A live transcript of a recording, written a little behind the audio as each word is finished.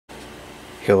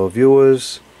Hello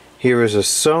viewers, here is a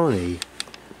Sony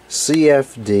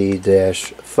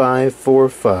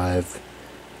CFD-545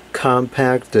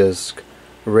 compact disc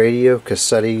radio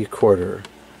cassette recorder.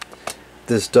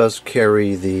 This does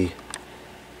carry the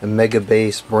Mega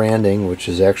Bass branding, which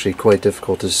is actually quite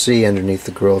difficult to see underneath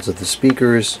the grills of the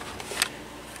speakers,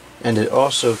 and it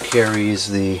also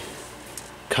carries the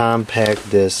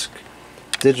compact disc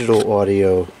digital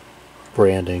audio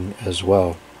branding as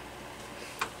well.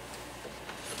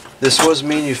 This was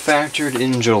manufactured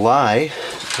in July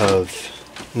of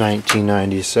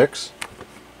 1996,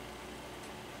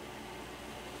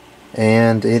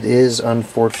 and it is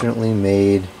unfortunately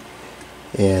made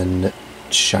in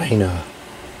China.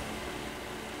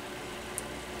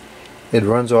 It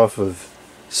runs off of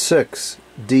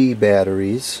 6D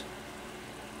batteries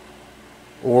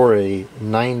or a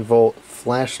 9-volt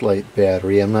flashlight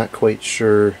battery. I'm not quite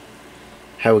sure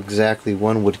how exactly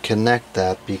one would connect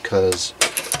that, because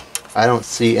I don't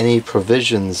see any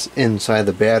provisions inside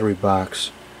the battery box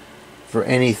for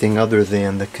anything other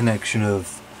than the connection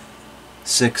of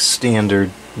 6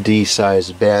 standard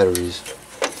D-sized batteries.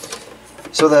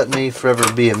 So that may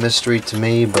forever be a mystery to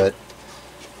me, but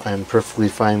I'm perfectly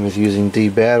fine with using D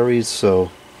batteries, so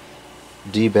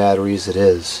D batteries it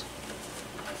is.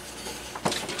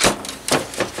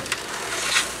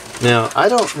 Now, I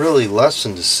don't really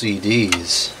listen to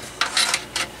CDs.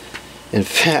 In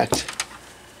fact,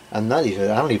 I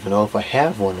don't even know if I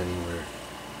have one anywhere.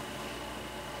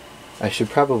 I should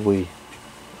probably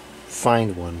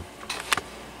find one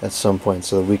at some point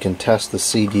so that we can test the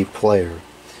CD player.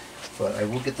 But I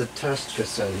will get the test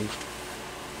cassette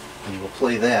and we'll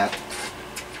play that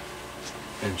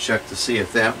and check to see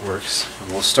if that works.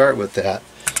 And we'll start with that.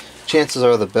 Chances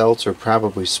are the belts are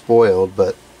probably spoiled,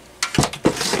 but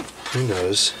who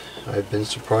knows? I've been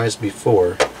surprised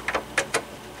before.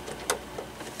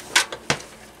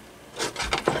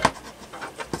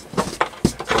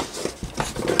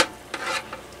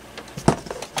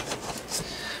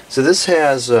 So this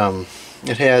has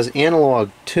it has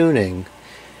analog tuning,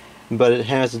 but it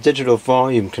has a digital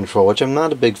volume control, which I'm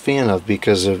not a big fan of,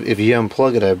 because if you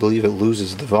unplug it, I believe it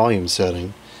loses the volume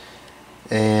setting.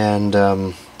 And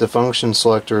the function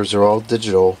selectors are all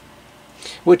digital,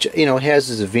 which, you know, has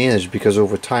its advantage, because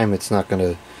over time it's not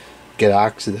going to get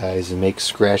oxidized and make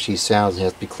scratchy sounds and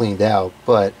have to be cleaned out.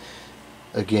 But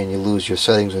again, you lose your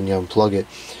settings when you unplug it.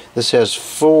 This has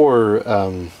 4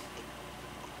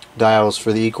 dials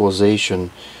for the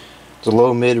equalization, the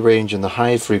low, mid-range, and the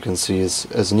high frequencies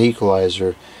as an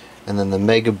equalizer, and then the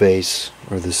mega bass,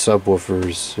 or the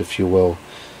subwoofers, if you will,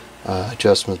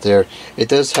 adjustment there. It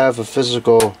does have a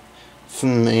physical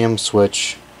AM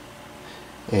switch,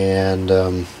 and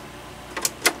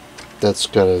that's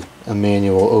got a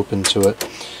manual open to it.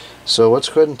 So let's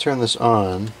go ahead and turn this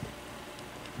on.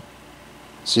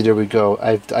 See, there we go.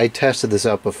 I tested this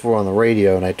out before on the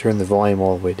radio, and I turned the volume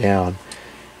all the way down,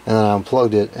 and then I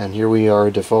unplugged it, and here we are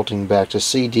defaulting back to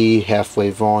CD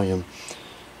half-wave volume.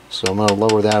 So I'm going to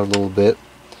lower that a little bit,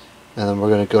 and then we're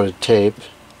going to go to tape,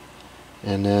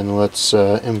 and then let's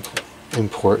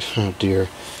import, oh dear,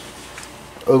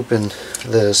 open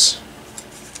this,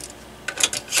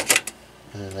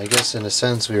 and I guess in a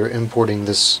sense we are importing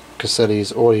this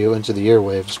cassette's audio into the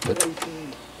airwaves, but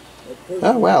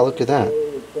oh wow, look at that,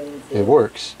 it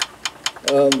works.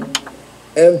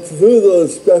 And through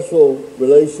those special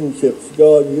relationships,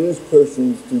 God used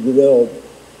persons to develop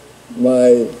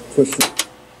my person.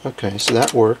 Okay, so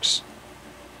that works.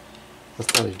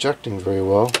 That's not ejecting very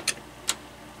well.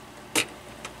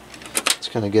 It's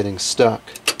kind of getting stuck.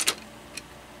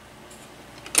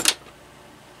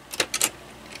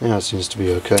 Now it seems to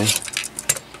be okay.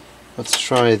 Let's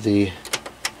try the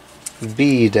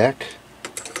B deck.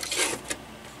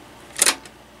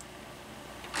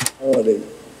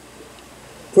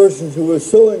 Persons who were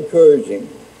so encouraging.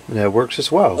 And that works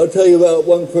as well. I'll tell you about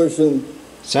one person.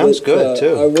 Sounds that, good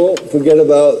too. I won't forget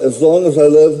about as long as I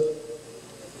live.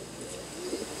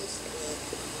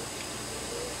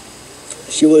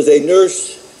 She was a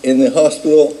nurse in the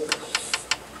hospital.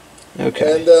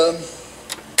 Okay. And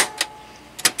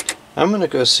I'm going to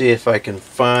go see if I can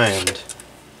find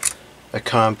a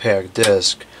compact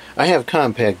disc. I have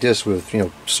compact discs with, you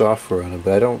know, software on it,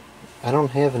 but I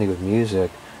don't have any with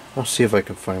music. I'll see if I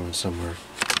can find one somewhere.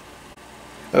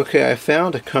 Okay, I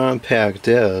found a compact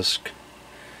disc.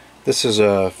 This is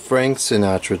a Frank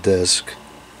Sinatra disc.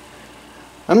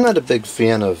 I'm not a big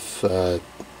fan of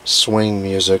swing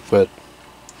music, but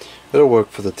it'll work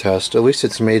for the test. At least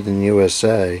it's made in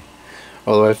USA.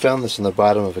 Although I found this in the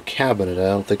bottom of a cabinet, I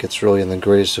don't think it's really in the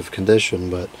greatest of condition,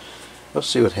 but we'll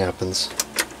see what happens.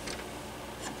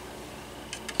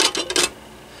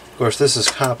 course, this is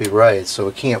copyright, so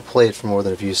we can't play it for more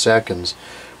than a few seconds.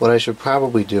 What I should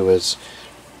probably do is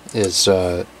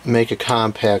make a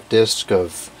compact disc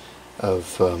of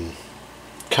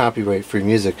copyright-free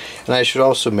music, and I should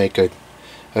also make a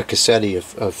cassette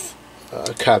of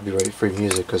copyright-free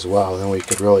music as well. Then we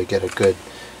could really get a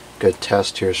good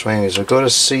test here. So anyways, I'll go to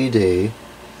CD,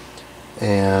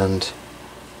 and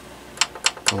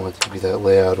I want it to be that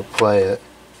layout to play it.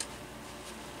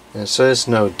 And it says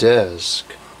no disc,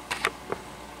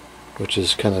 which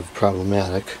is kind of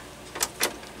problematic.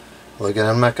 Well, again,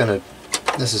 I'm not going to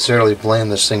necessarily blame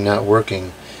this thing not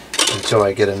working until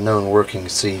I get a known working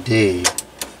CD.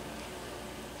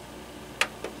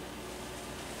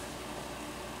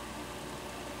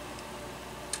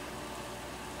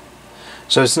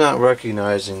 So it's not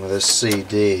recognizing this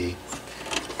CD.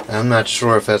 I'm not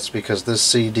sure if that's because this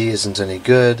CD isn't any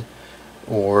good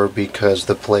or because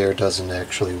the player doesn't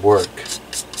actually work.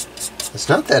 It's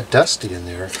not that dusty in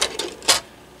there,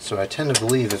 so I tend to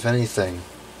believe, if anything,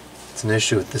 it's an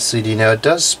issue with the CD. Now it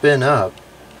does spin up,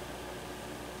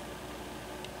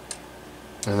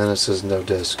 and then it says no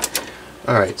disc.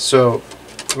 Alright, so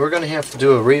we're going to have to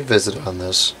do a revisit on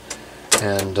this,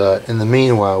 and in the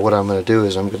meanwhile what I'm going to do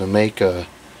is I'm going to make a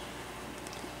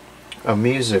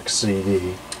music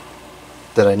CD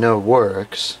that I know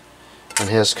works and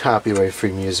has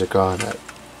copyright-free music on it.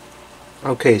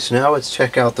 Okay, so now let's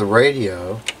check out the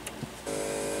radio.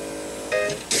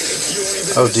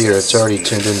 Oh dear, it's already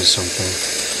tuned into something.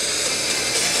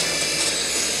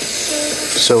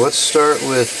 So let's start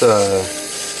with,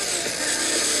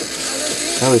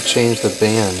 how would change the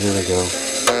band? Here we go.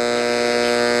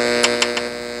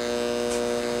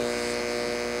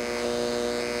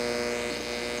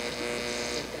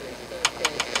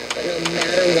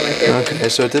 Okay,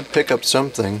 so it did pick up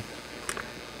something.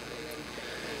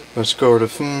 Let's go over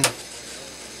to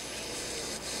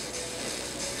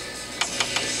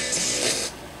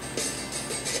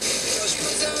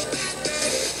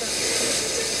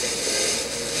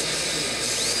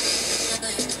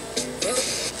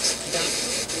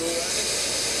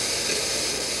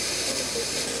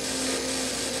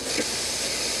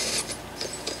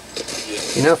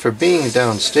You know, for being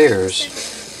downstairs,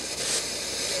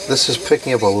 this is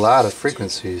picking up a lot of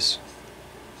frequencies.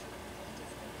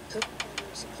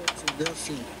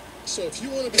 So if you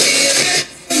want to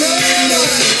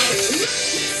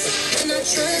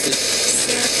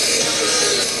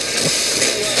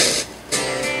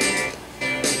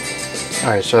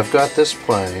Alright, so I've got this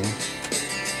playing,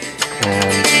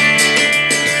 and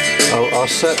I'll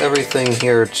set everything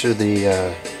here to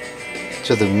the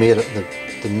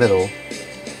middle.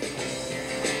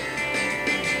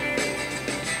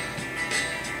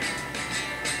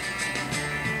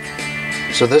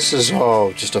 So this is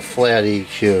all just a flat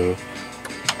EQ.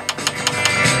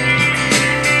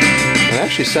 It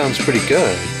actually sounds pretty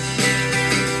good.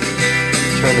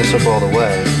 Turn this up all the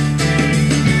way.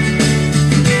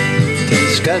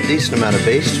 It's got a decent amount of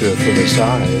bass to it for the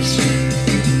size.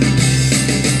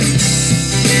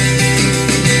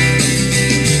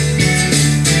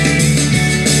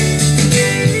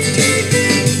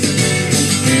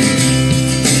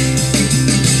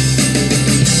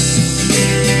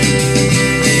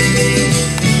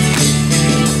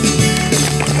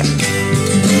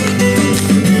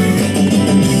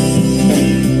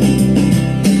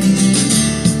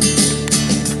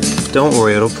 Don't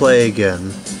worry, it'll play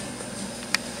again.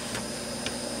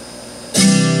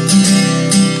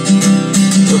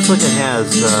 Looks like it has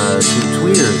two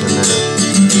tweeters in there.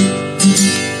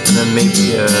 And then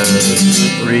maybe a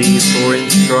 3-4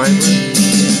 inch driver.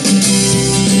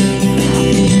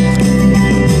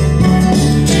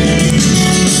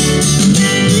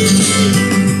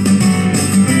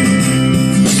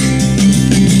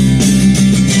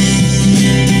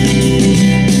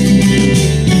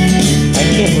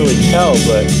 Tell,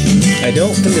 but I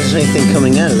don't think there's anything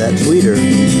coming out of that tweeter.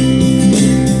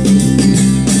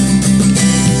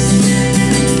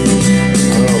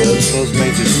 Oh, those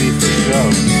may just be for show.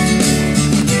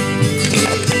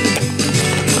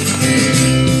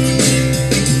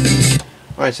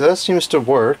 Alright, so that seems to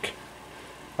work.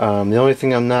 The only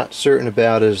thing I'm not certain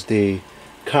about is the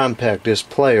compact disc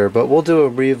player, but we'll do a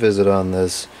revisit on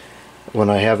this when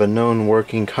I have a known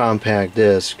working compact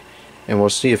disc, and we'll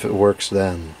see if it works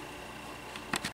then.